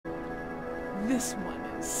This one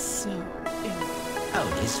is so in.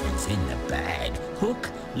 Oh, this one's in the bag. Hook,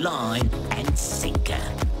 line, and sinker.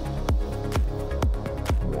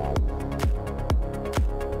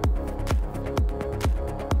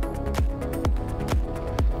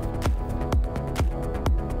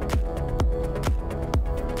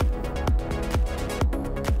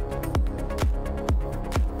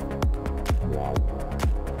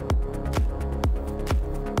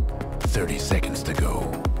 Seconds to go.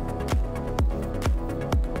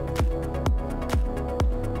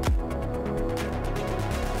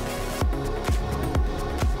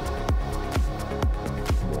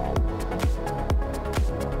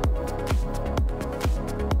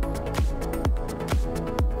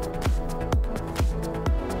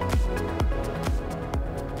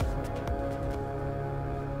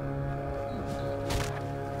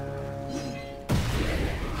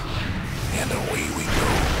 And away we go.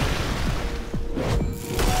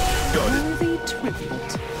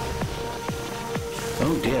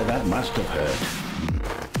 Oh dear, that must have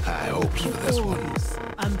hurt. High hopes for this one.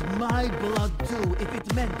 And my blood too, if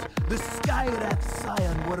it meant the Skyrath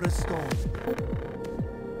Scion were restored.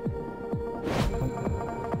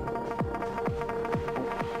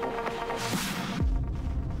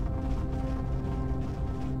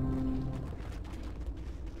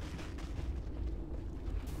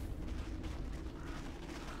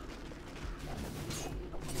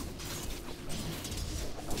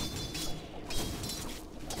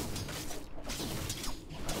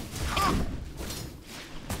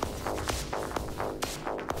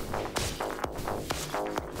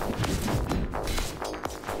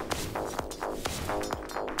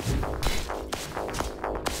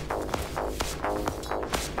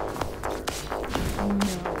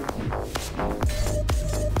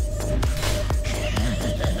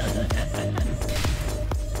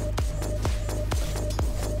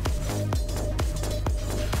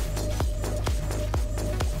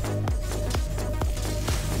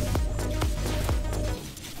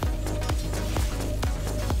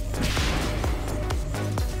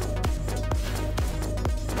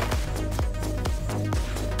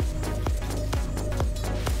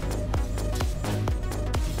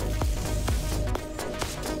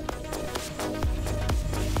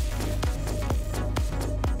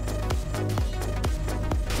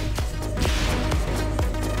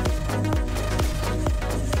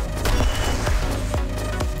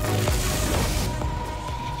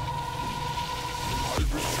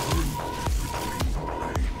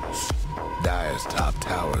 Dire's top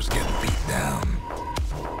tower's getting beat down.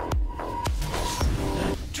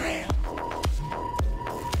 Trail.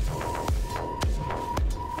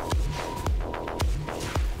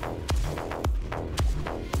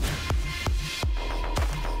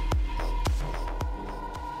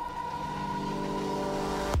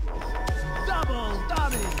 Double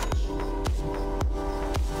damage!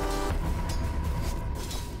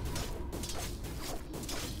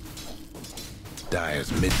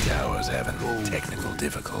 Dire's mid tower's having technical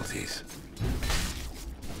difficulties.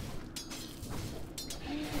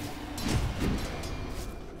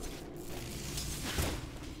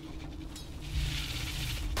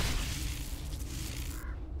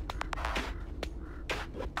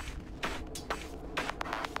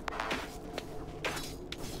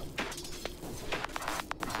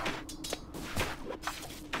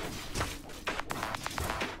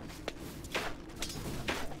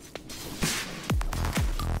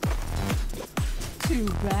 Too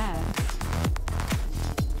bad.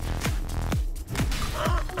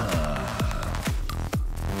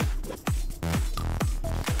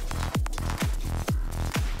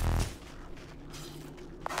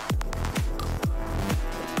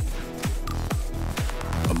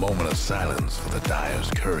 A moment of silence for the Dire's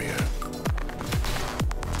courier.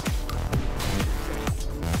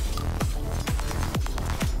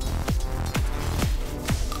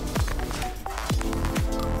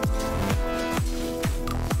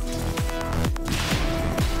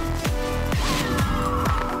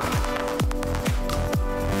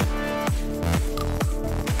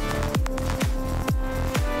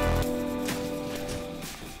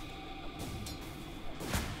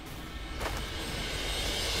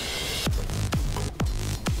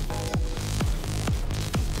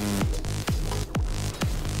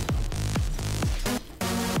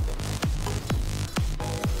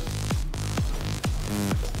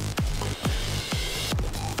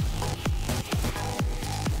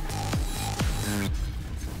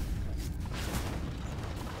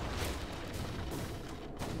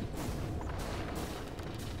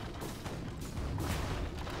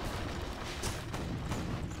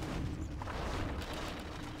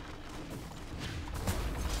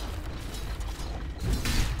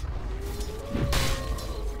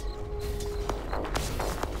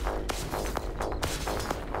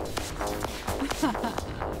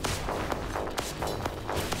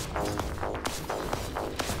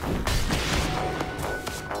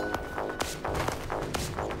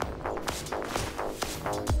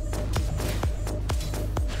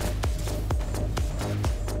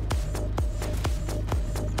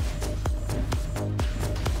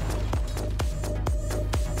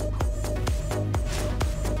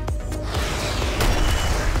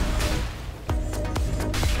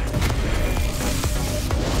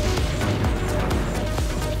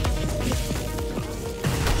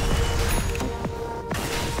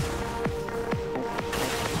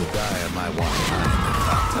 Dire might want to find the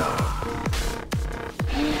top tower.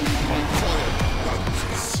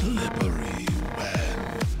 Slippery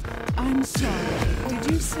when. I'm sorry. Did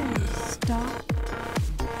you say stop?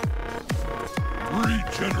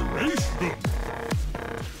 Regeneration!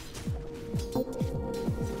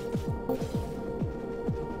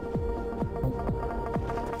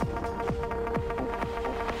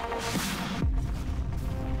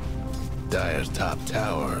 Dire's top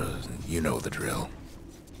tower, you know the drill.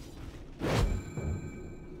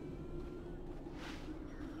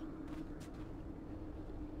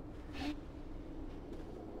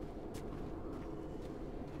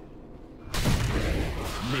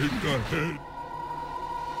 Make ahead.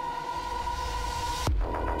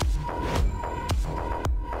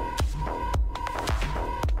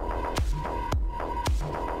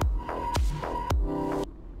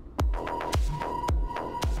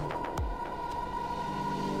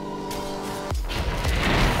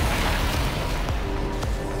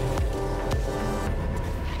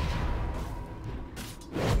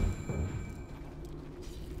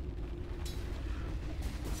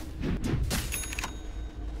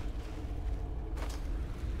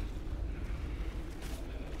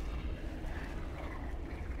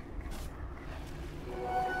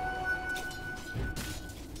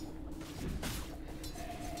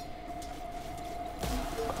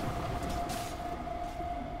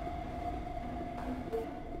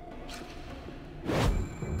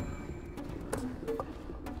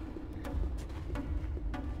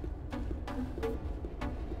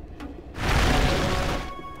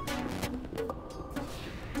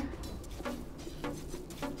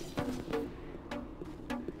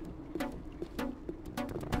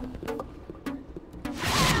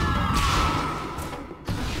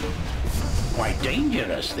 Quite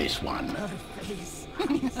dangerous, this one. Her face.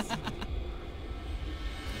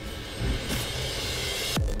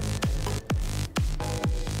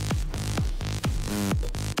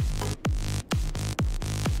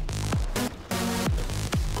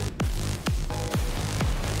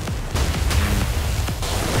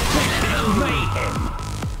 Mayhem!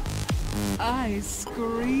 I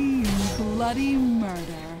scream bloody murder.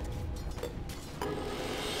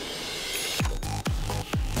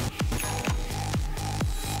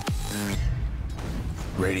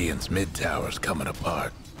 Radiant's mid tower's coming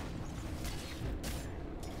apart.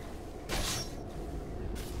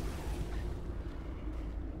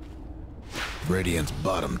 Radiant's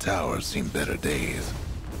bottom tower's seen better days.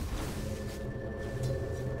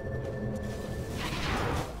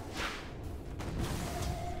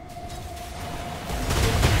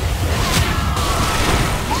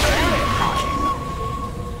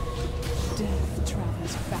 Death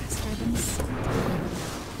travels faster than sound.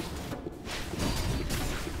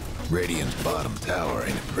 Radiant's bottom tower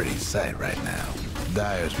ain't a pretty sight right now.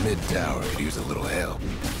 Dire's mid tower could use a little help.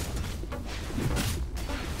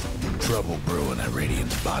 Trouble brewing at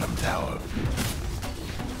Radiant's bottom tower.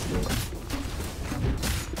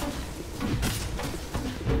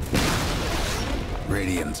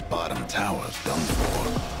 Radiant's bottom tower's done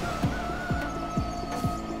for.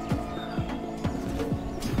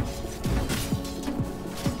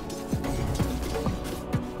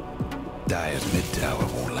 Dire's mid tower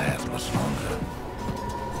won't last much longer.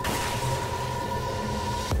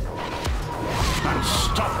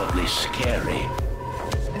 Unstoppably scary.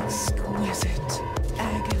 Exquisite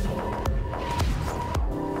agony.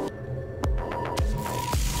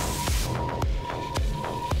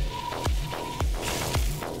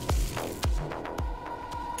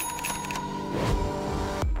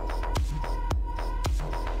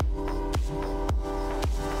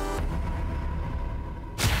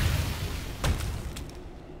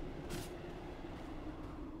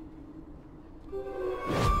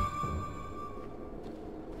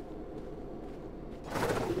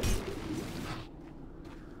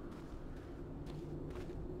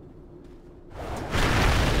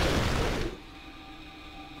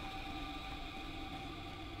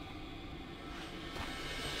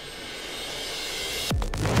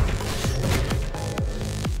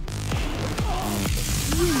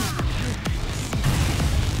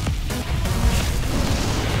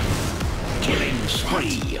 Killing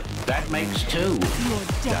spree. That makes two. Your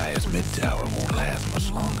death Dire's mid tower won't last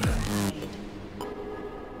much longer.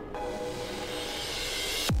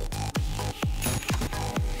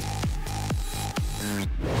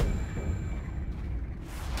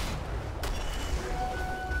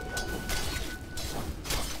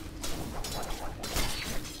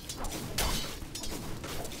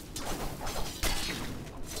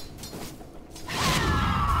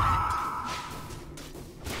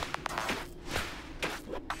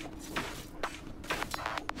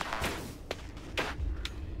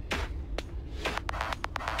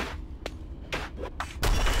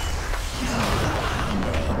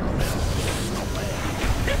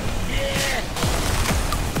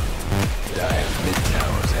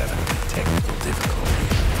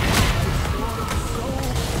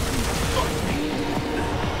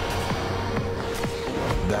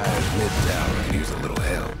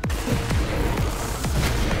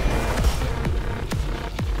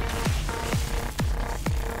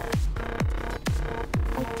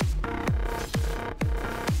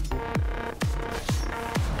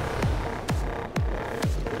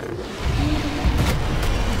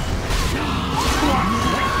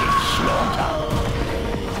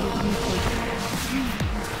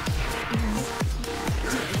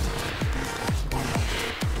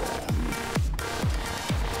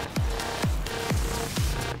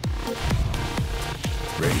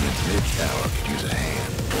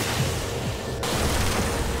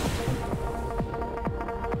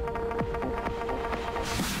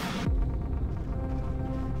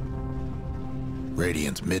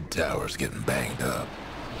 Radiant's mid tower's getting banged up.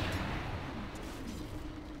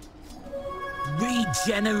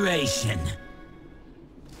 Regeneration.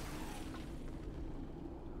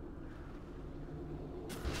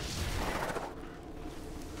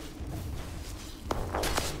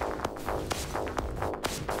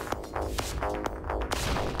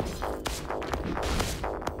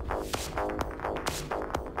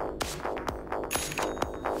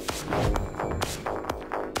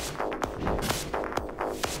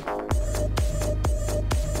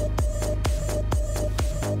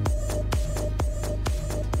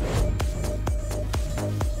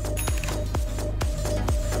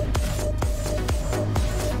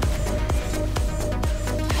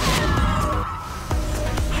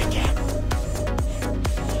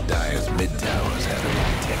 Mid tower's having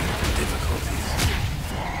technical difficulties.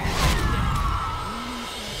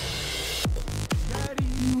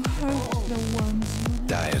 You hurt the ones you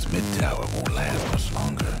Dire's mid tower won't last much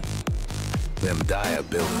longer. Them Dire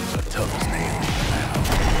buildings are tough as nails now.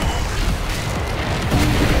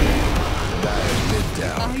 Dire's mid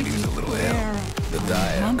tower could use a little help. The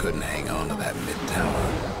Dire couldn't hang on to that mid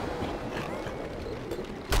tower.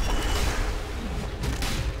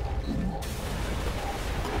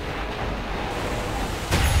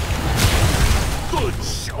 Good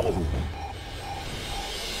show.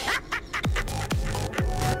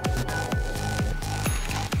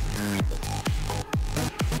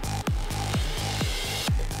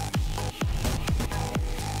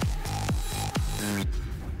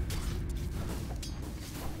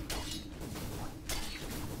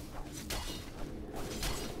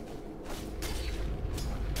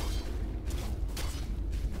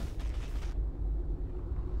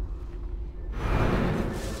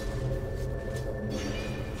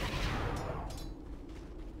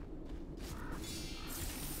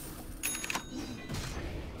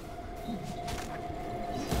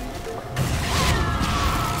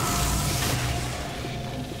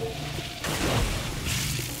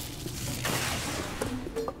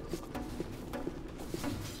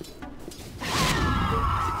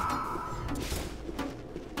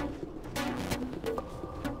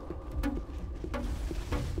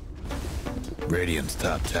 Radiant's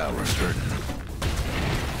top tower's hurting.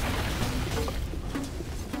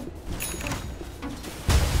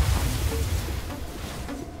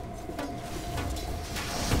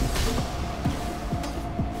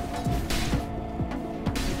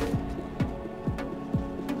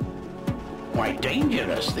 Quite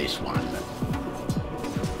dangerous, this one.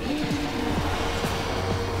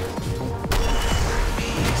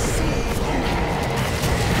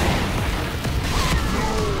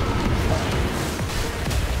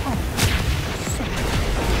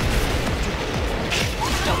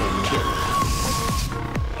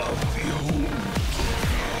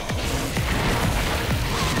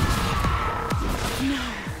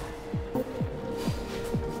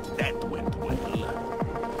 That went well.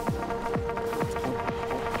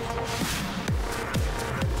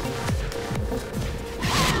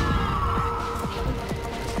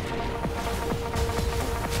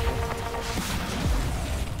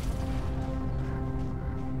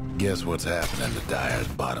 Guess what's happening to Dire's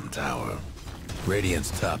bottom tower?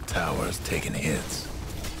 Radiant's top tower's taking hits.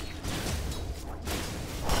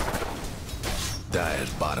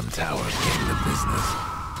 Dire's bottom tower's getting the business.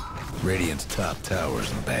 Radiant's top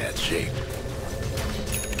tower's in bad shape.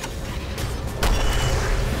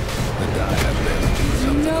 The Dire better do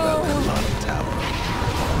something about that bottom tower.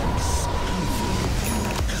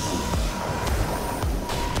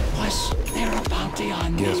 Was there a bounty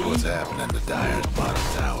on me? Guess what's happening to Dire's bottom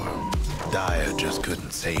tower? Dire just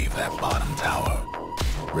couldn't save that bottom tower.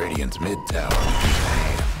 Radiant's mid tower needs a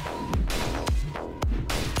hand.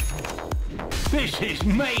 This is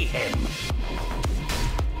mayhem.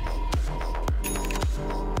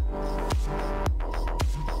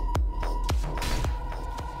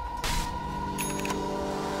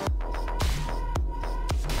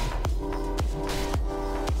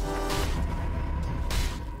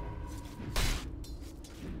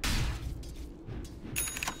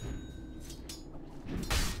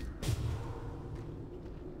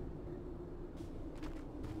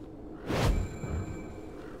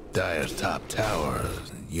 Dire's top tower,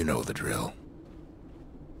 you know the drill.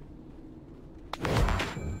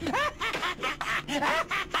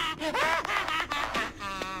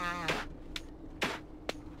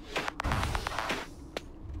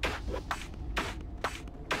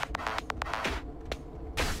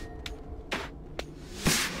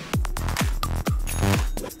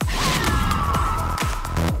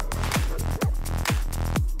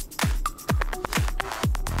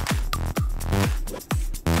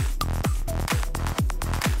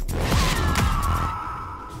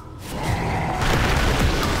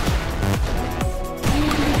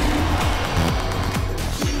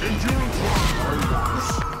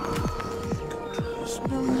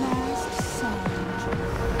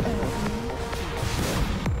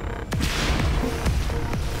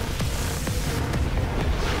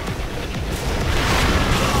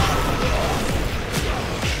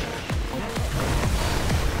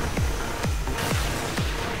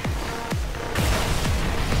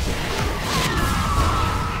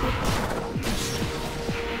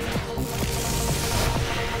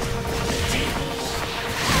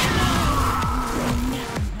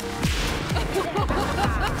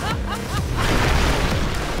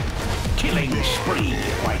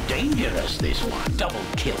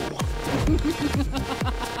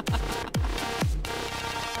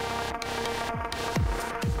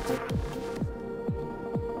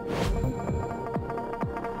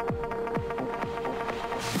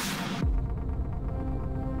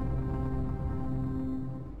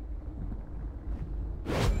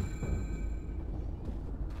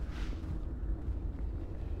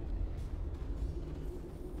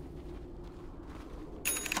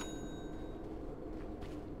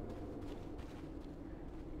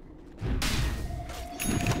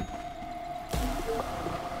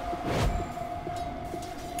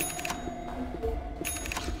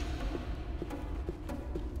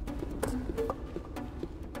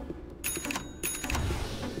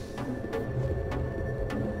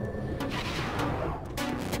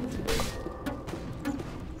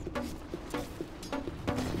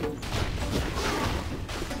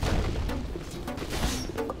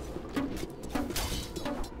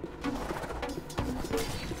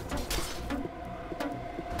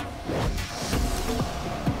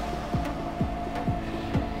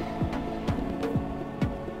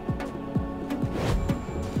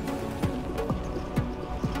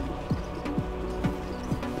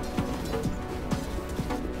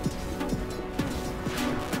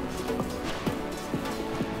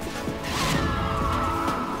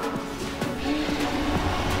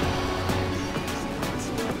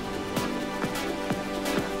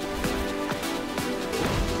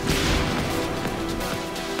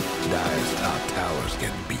 Dire's top tower's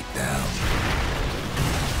getting beat down.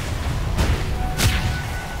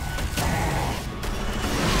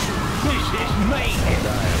 This is mayhem.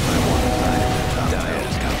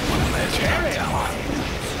 Dire's got one less top tower.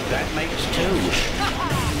 That makes two.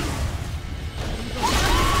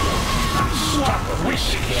 Stop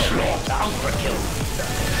risking slaughter. Overkill.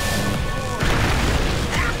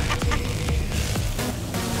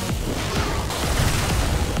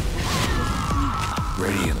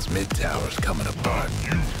 Radiant's mid tower's coming apart.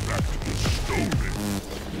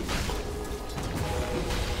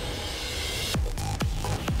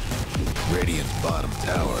 Radiant's bottom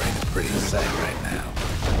tower ain't a pretty sight right now.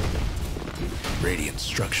 Radiant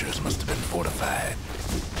structures must have been fortified.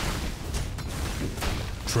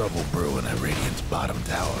 Trouble brewing at Radiant's bottom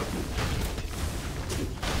tower.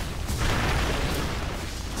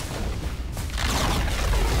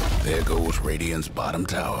 There goes Radiant's bottom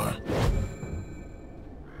tower.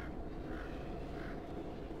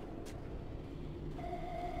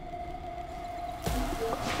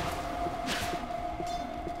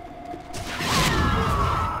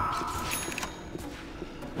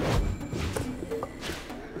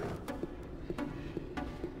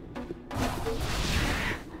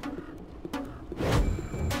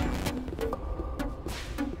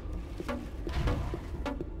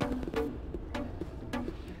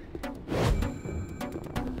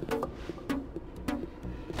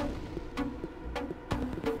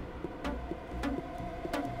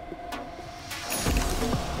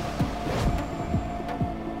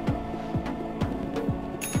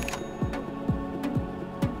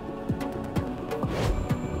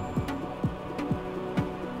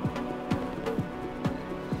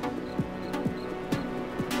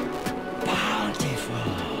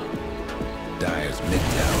 Dire's mid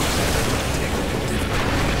tower is technical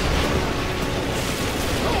difficulty.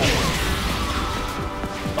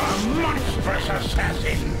 A monstrous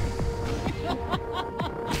assassin.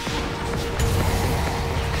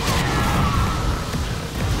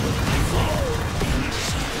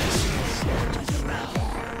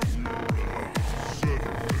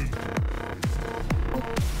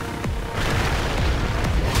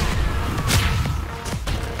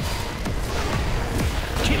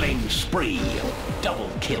 Killing spree.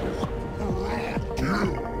 Double kill.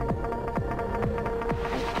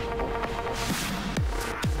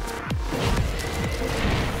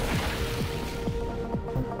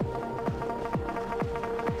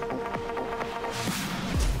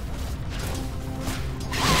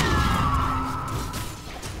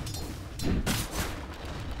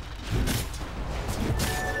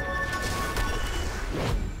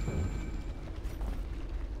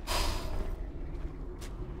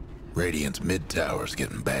 Radiant's mid tower's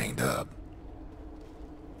getting banged up.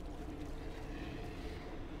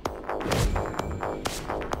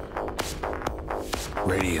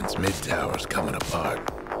 Radiant's mid tower's coming apart.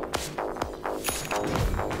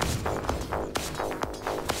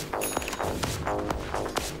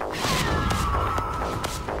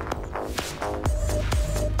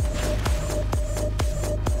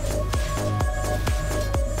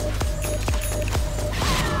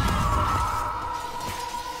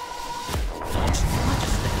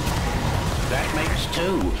 That makes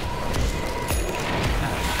two.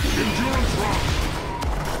 Endurance rock.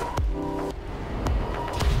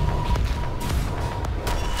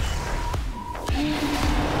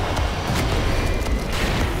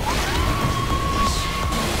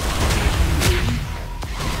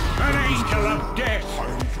 An angel of death.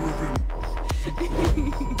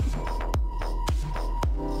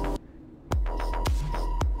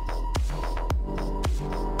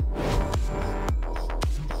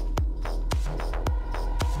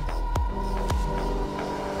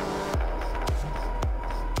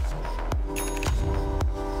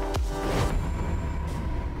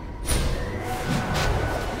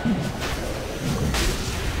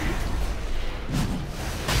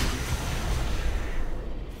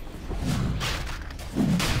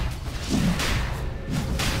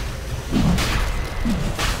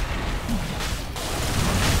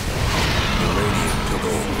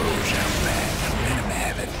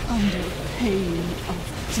 Under pain of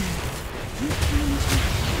death.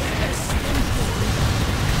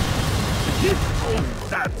 Oh,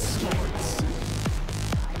 that's sports.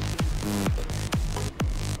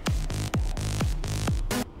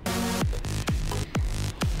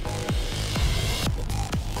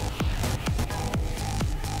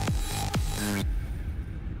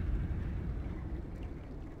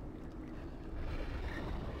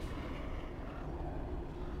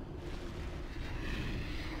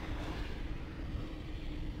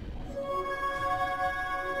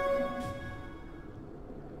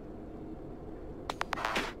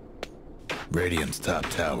 Radiant's top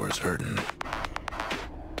tower's hurting.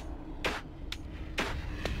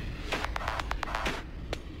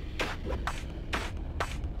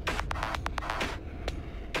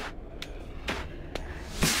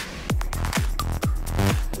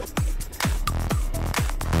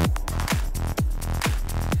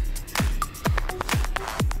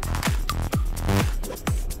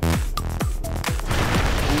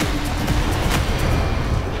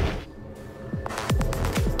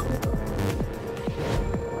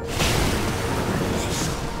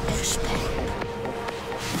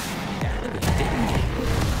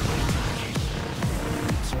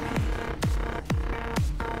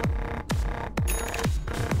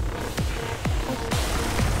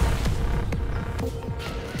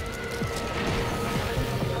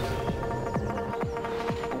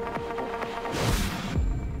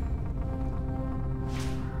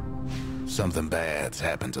 Something bad's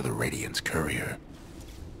happened to the Radiant's courier.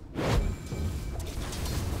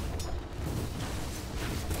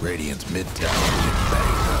 Radiant's mid tower getting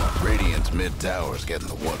banged up. Radiant's mid tower's getting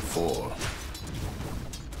the what for.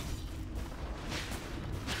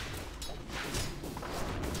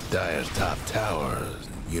 Dire's top tower,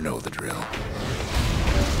 you know the drill.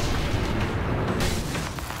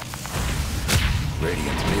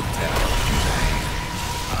 Radiant's mid tower,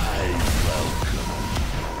 I welcome.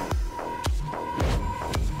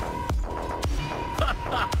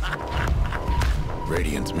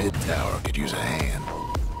 Radiant's mid tower could use a hand.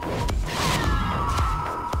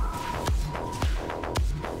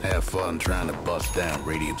 Have fun trying to bust down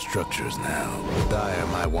Radiant structures now. The Dire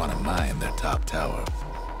might want to mine their top tower.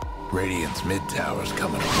 Radiant's mid tower's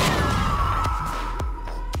coming apart.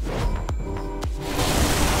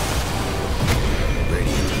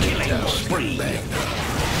 Radiant's mid tower's getting banged up.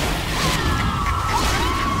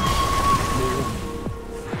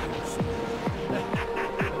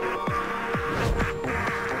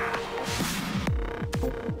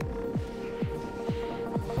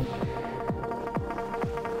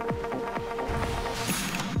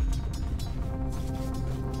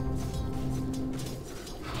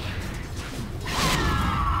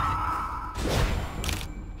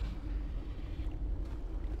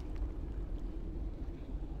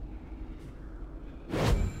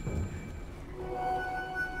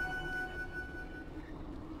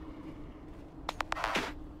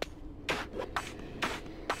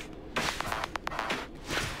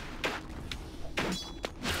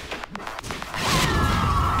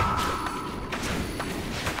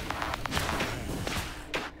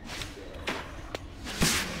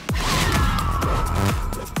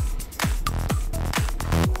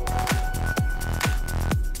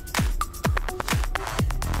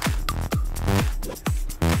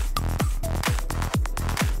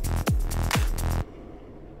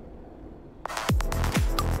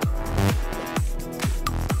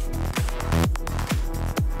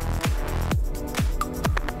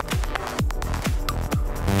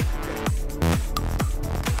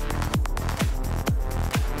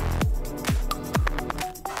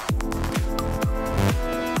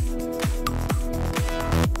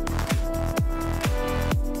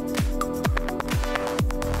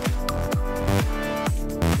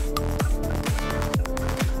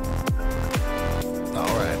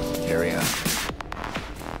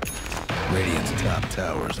 Radiant's top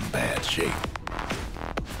tower's in bad shape.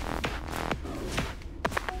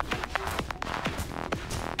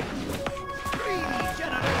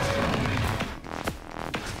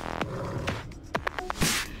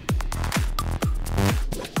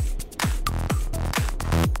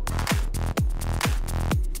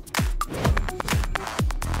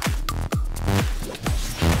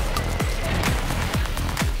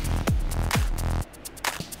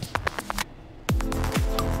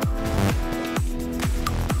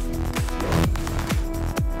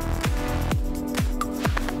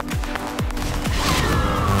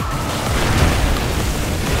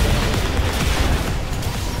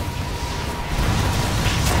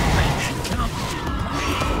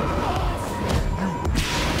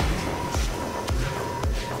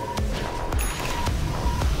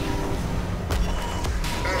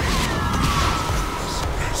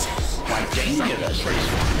 Dangerous.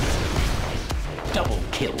 Double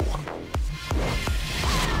kill.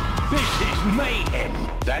 This is mayhem.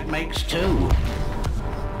 That makes two.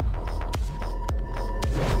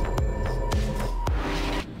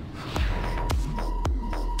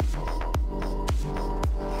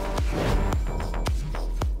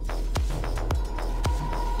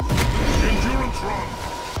 Endurance run.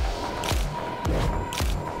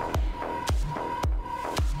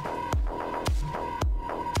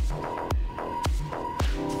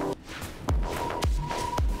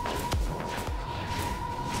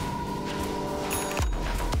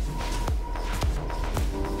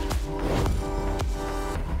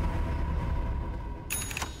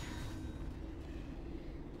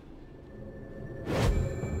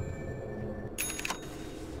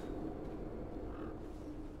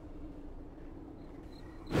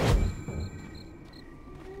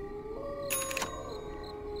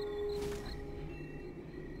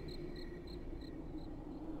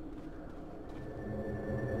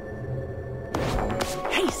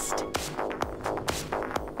 Haste!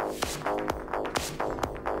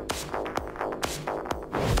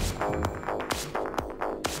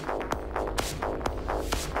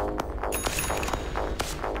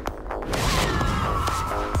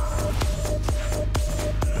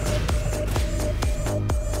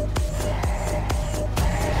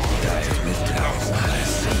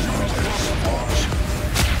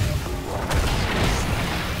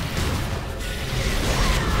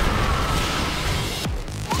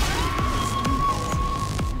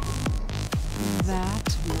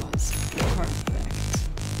 That was perfect.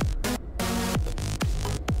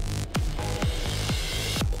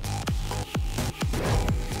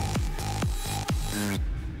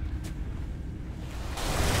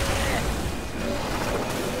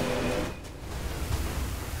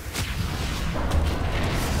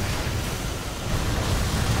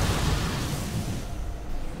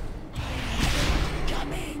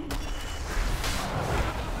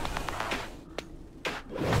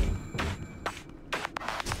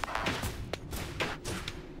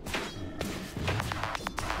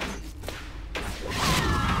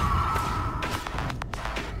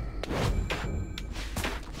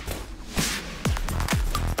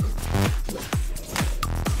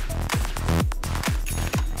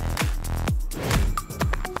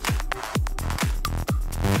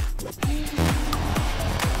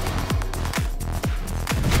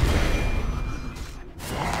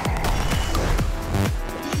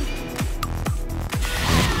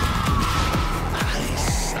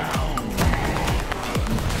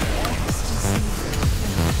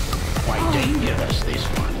 Quite dangerous, this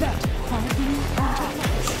one. That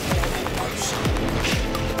hardly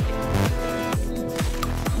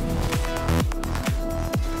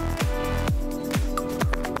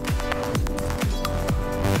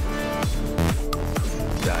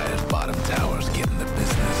Dire's bottom tower's getting the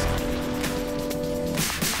business.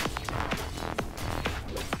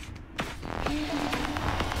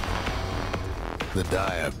 The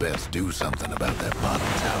Dire best do something about that bottom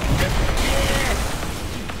tower.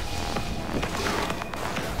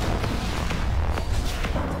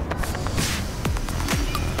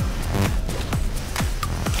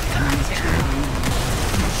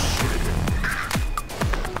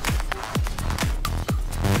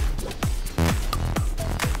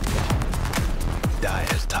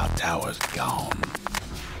 Dire's top tower's gone.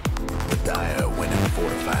 The Dire went and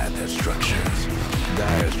fortified their structures.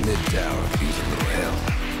 Dire's mid tower could use a little help.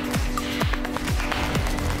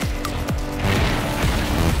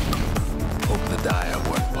 Hope the Dire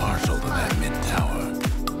weren't partial to that mid tower.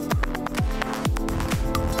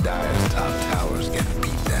 Dire's top tower's getting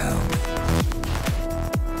beat down.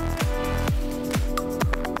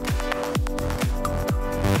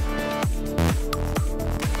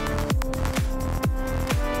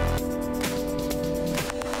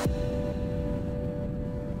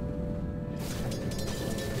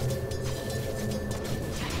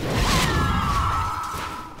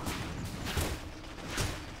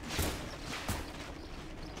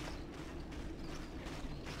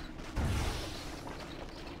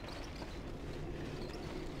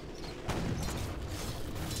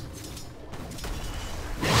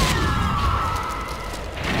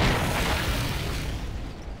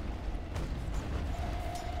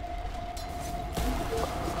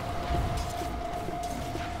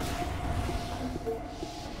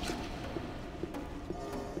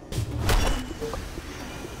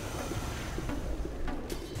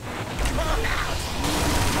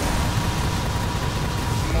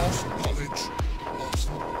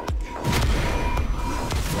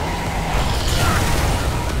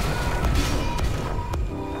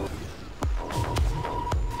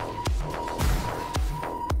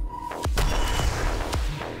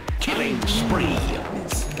 Killing spree.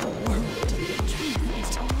 is the world. Truth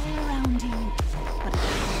is all around you, but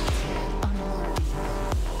it's unworthy.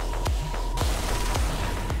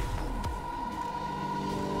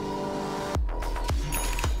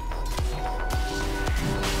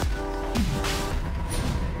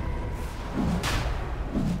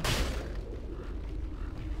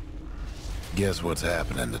 Guess what's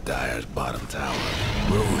happening to Dire's bottom tower?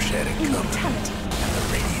 Rouge had it coming, Immortality. and the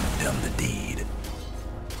Radiant done the deed.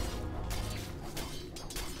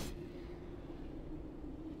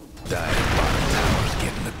 Dire's bottom tower's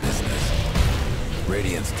getting the business.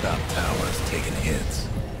 Radiant's top tower's taking hits.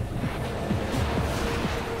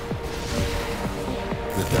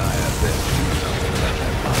 The Dire best do something about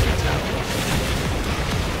that bottom tower.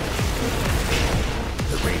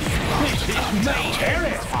 The Radiant lost the top tower.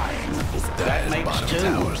 Terrifying. Dire's makes bottom two.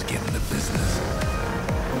 tower's getting the business.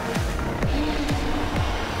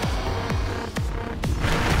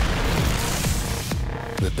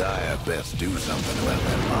 The Dire best do something about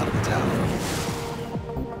that bottom tower.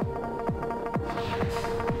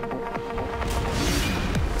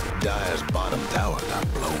 Dire's bottom tower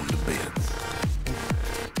got blown to bits.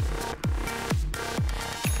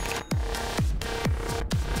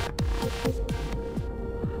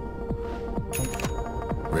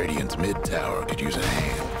 Radiant's mid tower could use a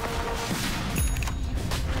hand.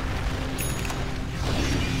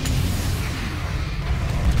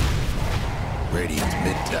 Radiant's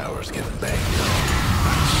mid tower's getting banged up.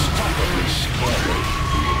 Unstoppably scary.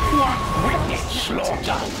 What wicked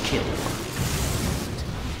slaughter kill.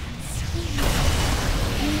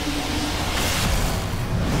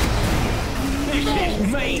 This is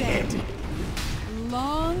mayhem.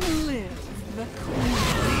 Long live the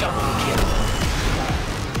queen. Double kill.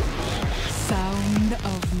 Sound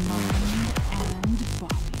of mind and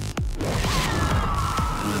body.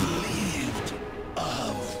 Relieved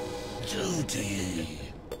of duty.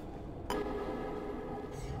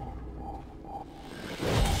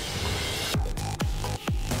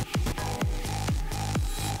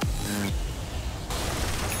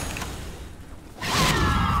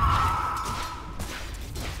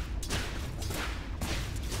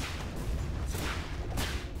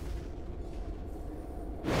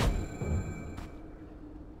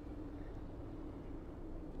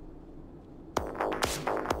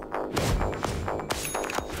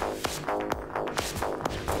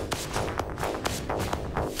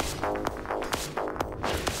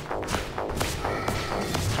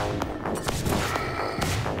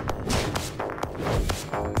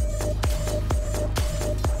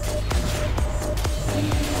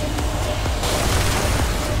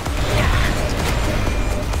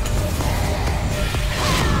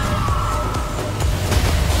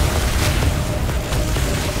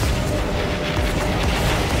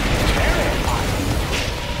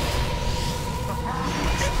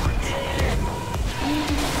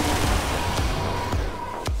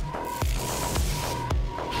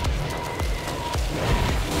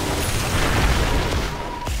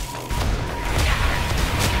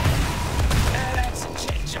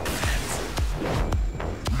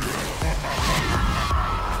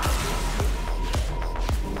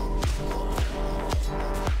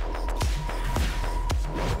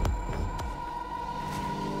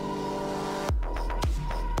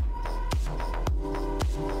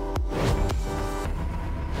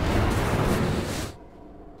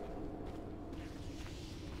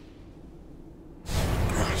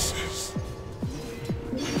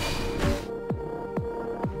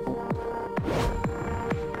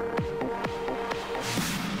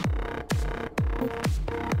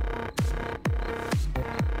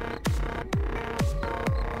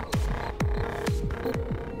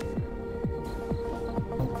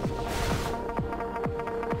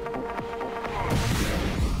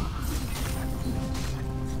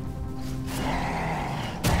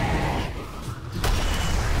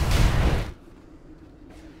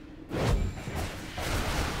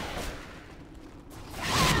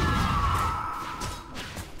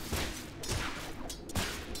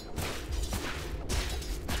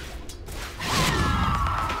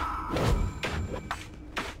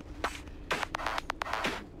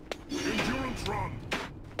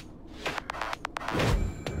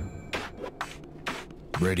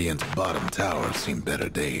 Radiant's bottom tower seen better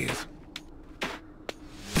days.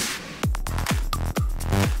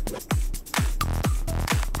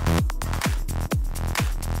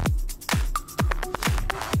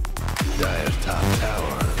 Dire's top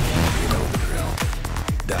tower, you know the drill.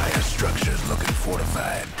 Dire's structure's looking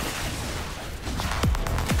fortified.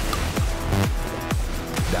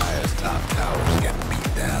 Dire's top tower's getting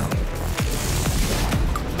beat down.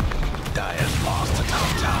 Dire's lost the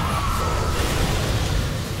top tower.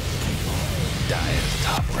 Dire's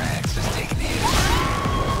top ranks has taken hits.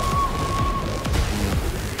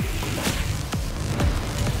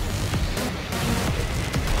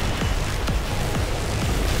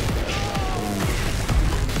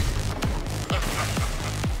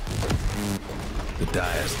 The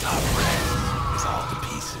Dire's top rank is all to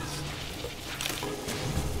pieces.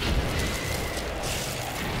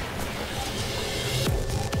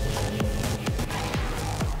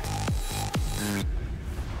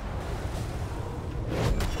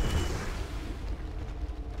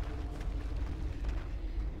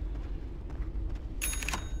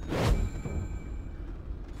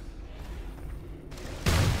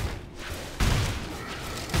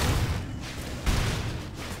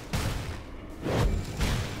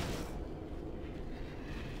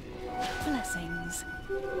 Blessings.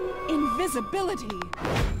 Invisibility.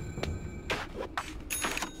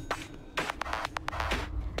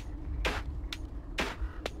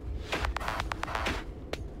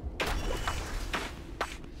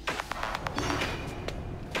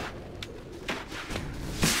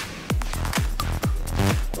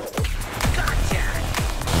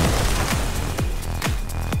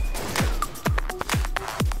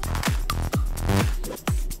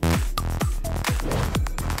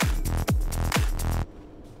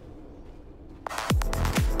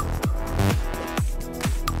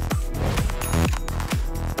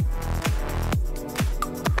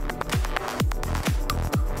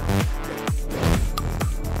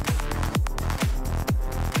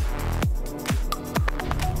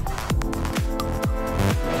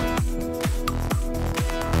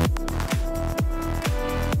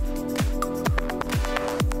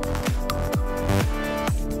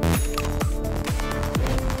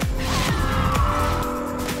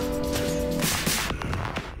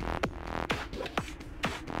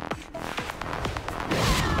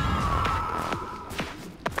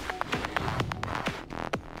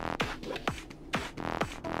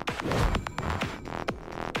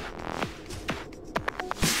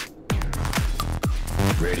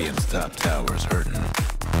 top tower's hurting.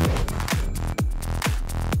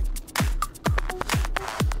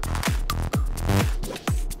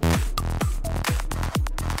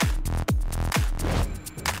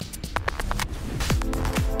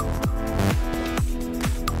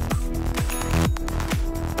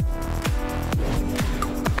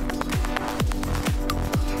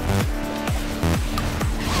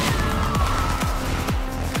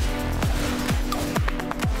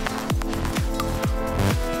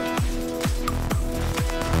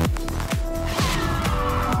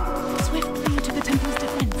 Swiftly to the temple's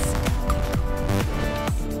defense.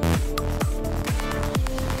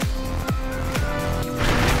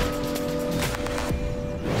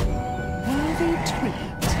 Worthy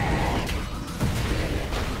treat.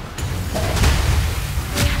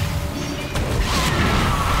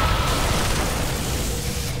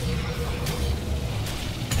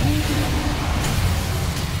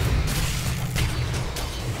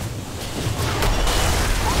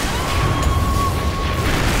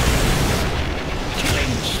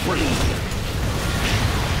 Killing spree.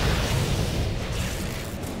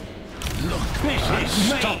 Look, this is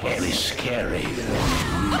stopably scary.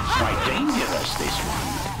 Quite dangerous, this one.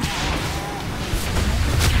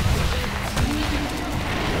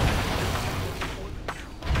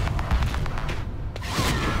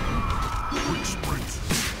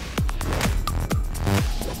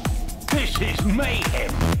 This is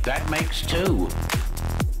mayhem. That makes two.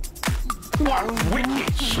 What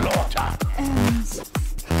wicked slaughter! Ends.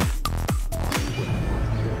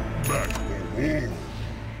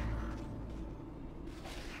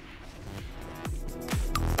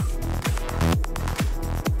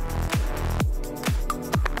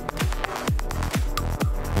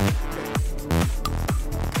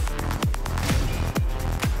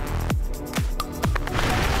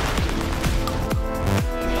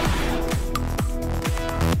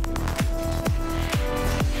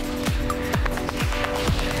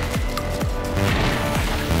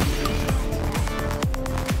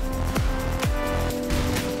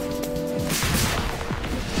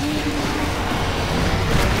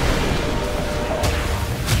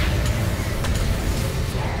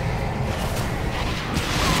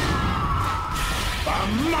 A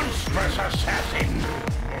monstrous assassin!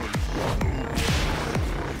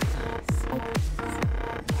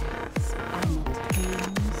 I'm not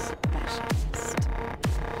a specialist.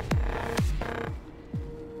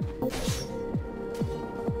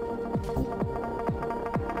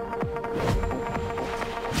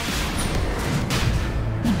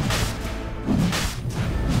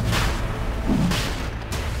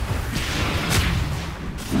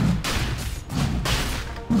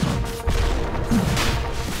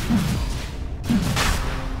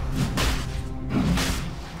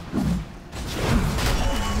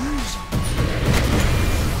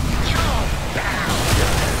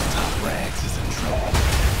 Top Rags is in trouble.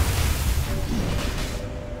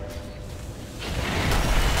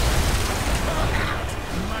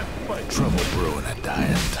 Trouble brewing at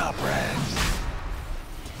Dire's Top Rags.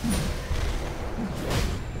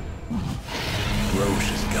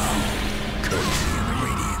 Roche is gone. Courtesy of the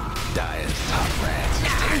Radiant. Dire's Top Rags is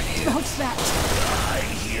taking hit. What's that? I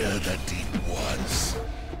hear the deep ones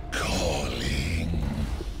calling.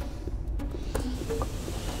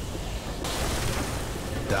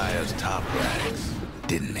 Dire's Top Rags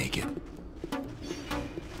didn't make it.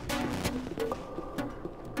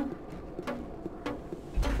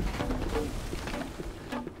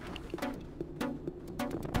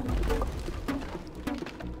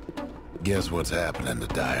 Guess what's happening to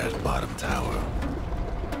Dire's bottom tower?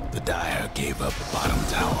 The Dire gave up the bottom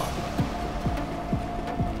tower.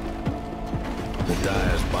 The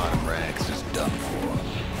Dire's bottom rags is done for.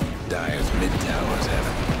 Dire's mid tower is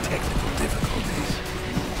having technical difficulties.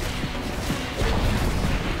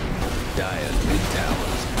 Dire's mid tower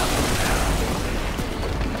is nothing now.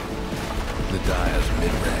 The Dire's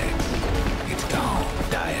mid rags, it's gone.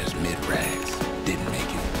 Dire's mid rags didn't make it.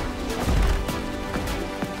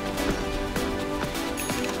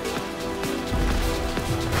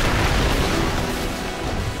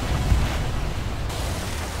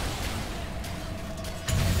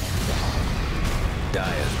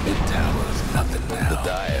 Dire's mid tower is nothing now. The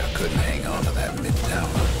Dire couldn't hang on to that mid tower.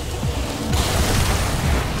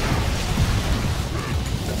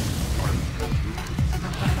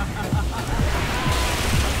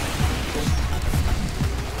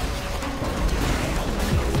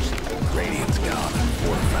 Radiant's gone and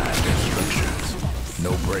fortified their structures.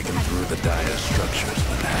 No breaking through the Dire structures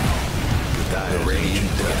for now. The Dire Radiant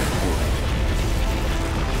done.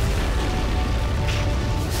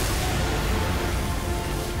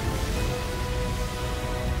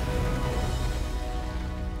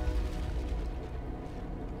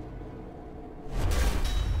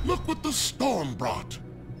 Look what the storm brought.